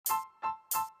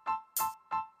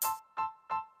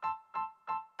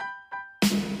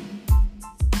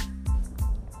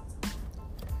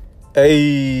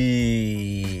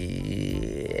Hey,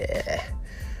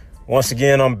 once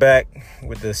again, I'm back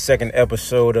with the second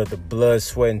episode of the Blood,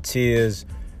 Sweat, and Tears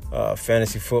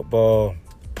Fantasy Football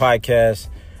Podcast.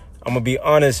 I'm going to be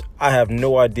honest, I have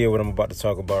no idea what I'm about to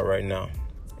talk about right now.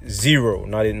 Zero,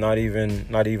 not even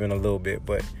a little bit,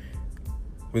 but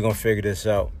we're going to figure this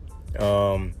out.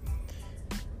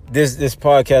 This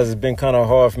podcast has been kind of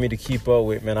hard for me to keep up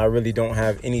with, man. I really don't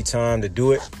have any time to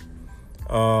do it.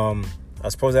 I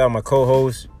was supposed to have my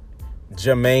co-host,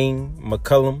 Jermaine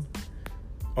McCullum,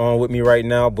 on with me right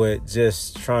now, but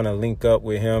just trying to link up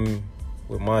with him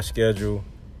with my schedule.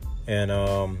 And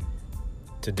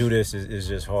to do this is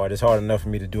just hard. It's hard enough for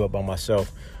me to do it by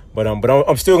myself. But I'm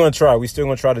still going to try. We're still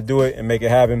going to try to do it and make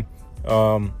it happen.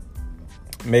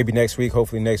 Maybe next week,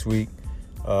 hopefully next week.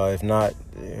 If not,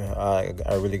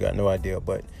 I really got no idea,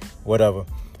 but whatever.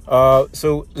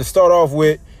 So to start off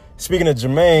with, speaking of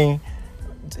Jermaine,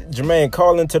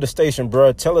 call into the station,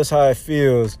 bro. Tell us how it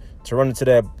feels to run into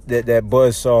that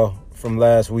buzzsaw from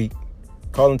last week.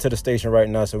 Call into the station right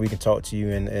now so we can talk to you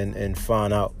and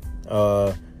find out.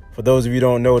 For those of you who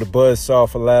don't know, the buzzsaw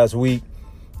for last week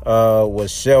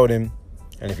was Sheldon.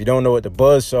 And if you don't know what the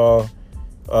buzzsaw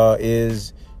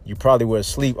is, you probably were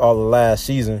asleep all the last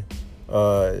season.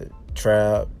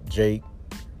 Trav, Jake,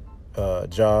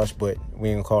 Josh, but we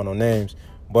ain't gonna call no names.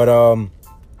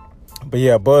 But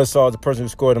yeah, Buzzsaw is the person who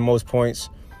scored the most points.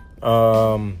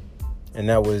 And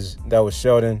that was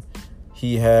Sheldon.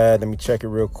 He had, let me check it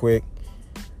real quick.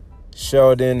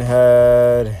 Sheldon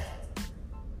had,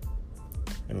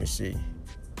 let me see.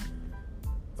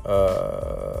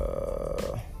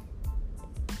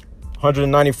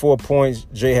 194 points.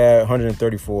 Jay had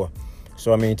 134.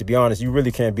 So, I mean, to be honest, you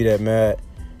really can't be that mad,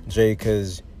 Jay,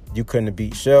 because you couldn't have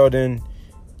beat Sheldon.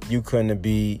 You couldn't have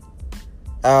beat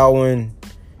Alwyn.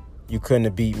 You couldn't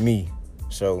have beat me.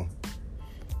 So,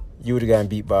 you would have gotten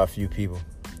beat by a few people.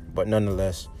 But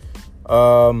nonetheless,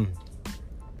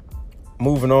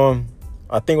 moving on.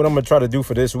 I think what I'm going to try to do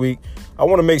for this week, I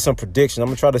want to make some predictions. I'm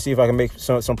going to try to see if I can make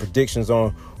some predictions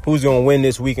on who's going to win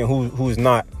this week and who's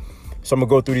not. So, I'm going to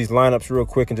go through these lineups real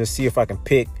quick and just see if I can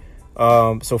pick.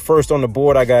 So first on the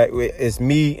board, it's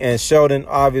me and Sheldon.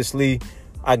 Obviously,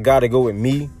 I got to go with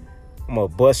me. I'm going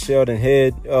to bust Sheldon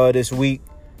head this week.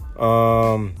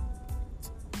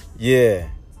 Yeah.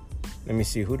 Let me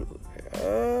see.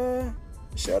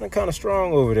 Sheldon kind of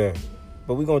strong over there,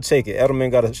 but we're going to take it. Edelman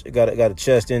got a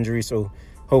chest injury, so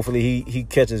hopefully he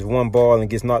catches one ball and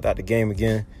gets knocked out the game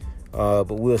again. But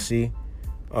we'll see.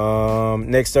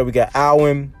 Next up, we got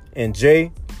Alwyn and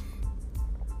Jay.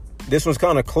 This one's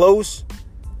kind of close,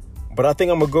 but I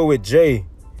think I'm going to go with Jay.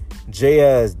 Jay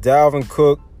has Dalvin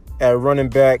Cook at running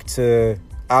back to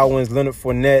Alwyn's Leonard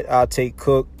Fournette. I'll take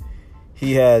Cook.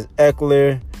 He has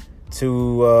Eckler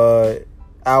to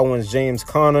Alwyn's James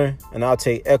Conner, and I'll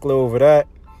take Eckler over that.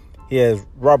 He has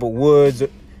Robert Woods.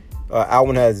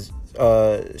 Alwyn has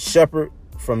Shepard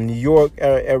from New York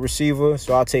at receiver,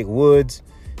 so I'll take Woods.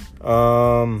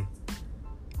 Yeah,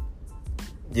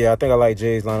 I think I like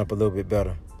Jay's lineup a little bit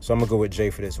better. So I'm going to go with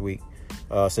Jay for this week.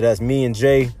 So that's me and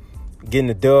Jay getting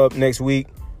the dub next week.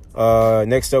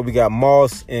 Next up, we got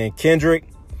Moss and Kendrick.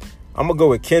 I'm going to go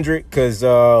with Kendrick because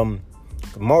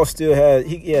Moss still has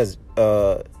he has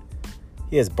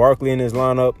Barkley in his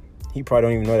lineup. He probably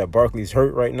don't even know that Barkley's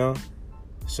hurt right now.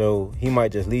 So he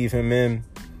might just leave him in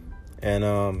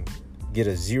and get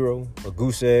a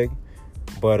goose egg.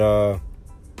 But let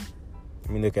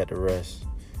me look at the rest.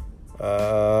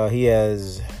 He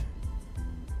has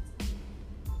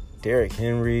Derrick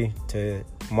Henry to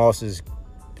Moss's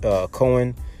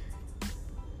Cohen.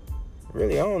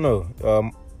 Really, I don't know.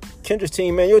 Kendra's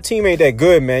team, man, your team ain't that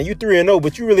good, man. You 3-0,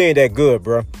 but you really ain't that good,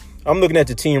 bro. I'm looking at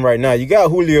the team right now. You got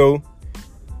Julio.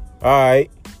 All right.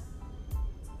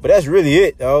 But that's really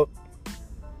it, dog.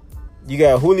 You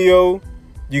got Julio.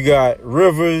 You got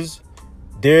Rivers,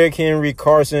 Derrick Henry,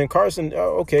 Carson,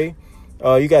 okay.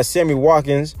 You got Sammy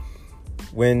Watkins.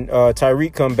 When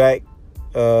Tyreek come back,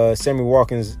 Sammy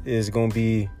Watkins is going to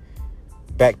be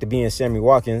back to being Sammy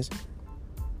Watkins.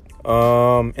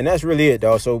 And that's really it,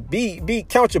 dog. So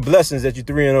count your blessings that you're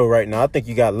 3-0 right now. I think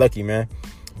you got lucky, man.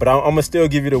 But I'm going to still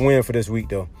give you the win for this week,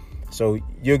 though. So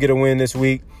you'll get a win this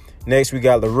week. Next, we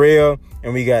got Larrell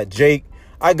and we got Jake.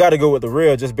 I got to go with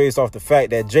Larrell just based off the fact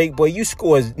that, Jake, boy, you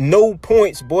scored no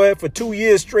points, boy. For 2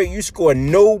 years straight, you scored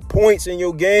no points in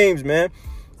your games, man.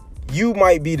 You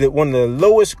might be one of the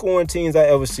lowest scoring teams I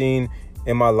ever seen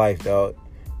in my life, dog.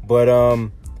 But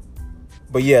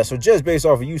yeah, so just based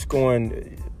off of you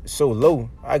scoring so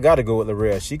low, I got to go with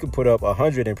Larrell. She could put up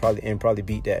 100 and probably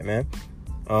beat that, man.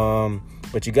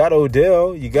 But you got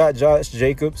Odell, you got Josh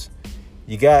Jacobs,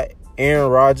 you got Aaron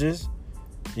Rodgers.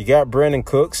 You got Brandon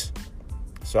Cooks.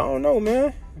 So I don't know,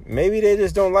 man. Maybe they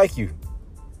just don't like you.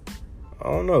 I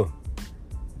don't know.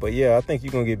 But yeah, I think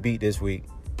you're going to get beat this week.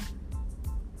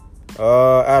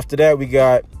 After that, we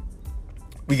got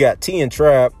T and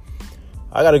Trav.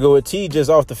 I got to go with T just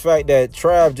off the fact that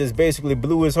Trav just basically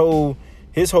blew his whole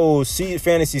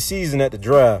fantasy season at the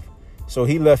draft. So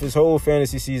he left his whole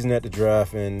fantasy season at the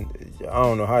draft, and I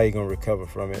don't know how he's going to recover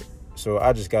from it. So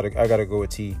I got to go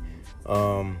with T,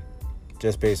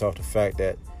 just based off the fact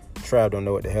that Trav don't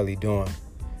know what the hell he doing.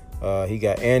 He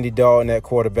got Andy Dalton at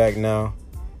quarterback now,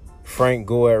 Frank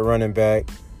Gore at running back,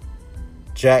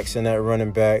 Jackson at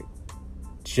running back,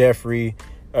 Jeffrey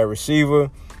at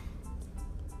receiver.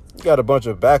 You got a bunch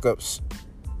of backups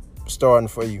starting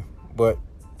for you, but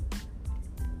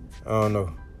I don't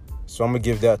know. So I'm gonna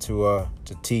give that to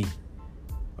T.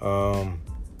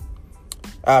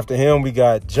 After him, we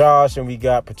got Josh and we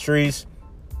got Patrice.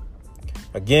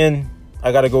 Again,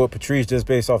 I got to go with Patrice just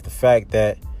based off the fact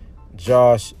that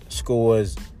Josh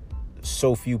scores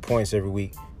so few points every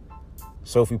week.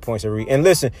 And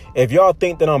listen, if y'all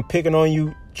think that I'm picking on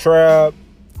you, Trav,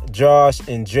 Josh,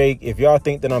 and Jake, if y'all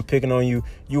think that I'm picking on you,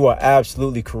 you are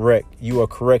absolutely correct. You are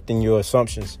correct in your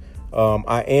assumptions.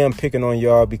 I am picking on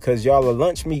y'all because y'all are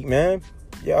lunch meat, man.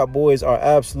 Y'all boys are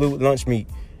absolute lunch meat.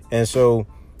 And so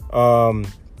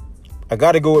I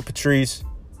got to go with Patrice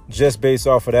just based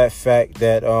off of that fact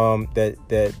that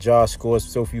that Josh scores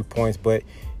so few points. But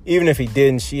even if he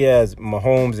didn't, she has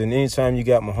Mahomes. And anytime you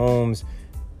got Mahomes,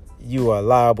 you are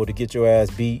liable to get your ass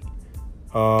beat.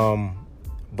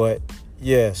 But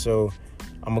yeah, so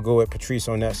I'm going to go with Patrice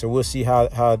on that. So we'll see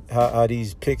how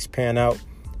these picks pan out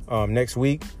next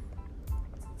week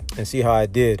and see how I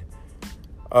did.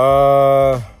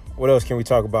 What else can we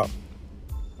talk about?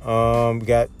 We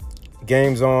got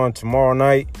games on tomorrow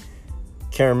night.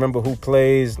 Can't remember who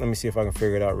plays. Let me see if I can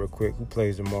figure it out real quick. Who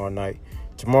plays tomorrow night?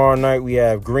 Tomorrow night we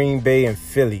have Green Bay and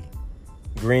Philly.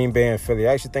 I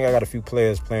actually think I got a few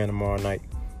players playing tomorrow night.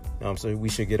 So we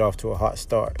should get off to a hot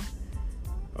start.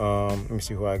 Let me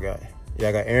see who I got. Yeah,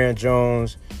 I got Aaron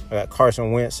Jones, I got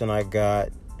Carson Wentz, and I got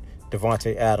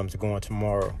Devontae Adams going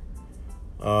tomorrow.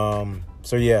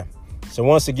 So yeah. So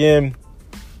once again,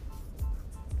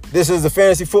 this is the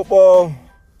Fantasy Football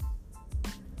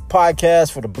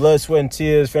Podcast for the Blood, Sweat, and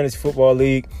Tears Fantasy Football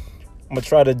League. I'm going to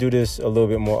try to do this a little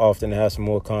bit more often and have some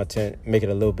more content, make it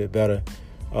a little bit better.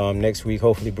 Next week,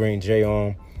 hopefully bring Jay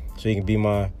on so he can be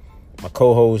my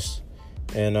co-host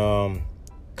and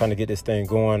kind of get this thing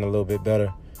going a little bit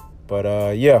better.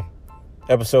 But yeah,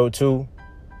 episode 2.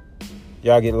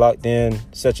 Y'all get locked in,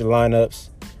 set your lineups,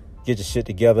 get your shit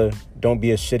together. Don't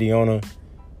be a shitty owner,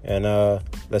 and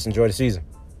let's enjoy the season.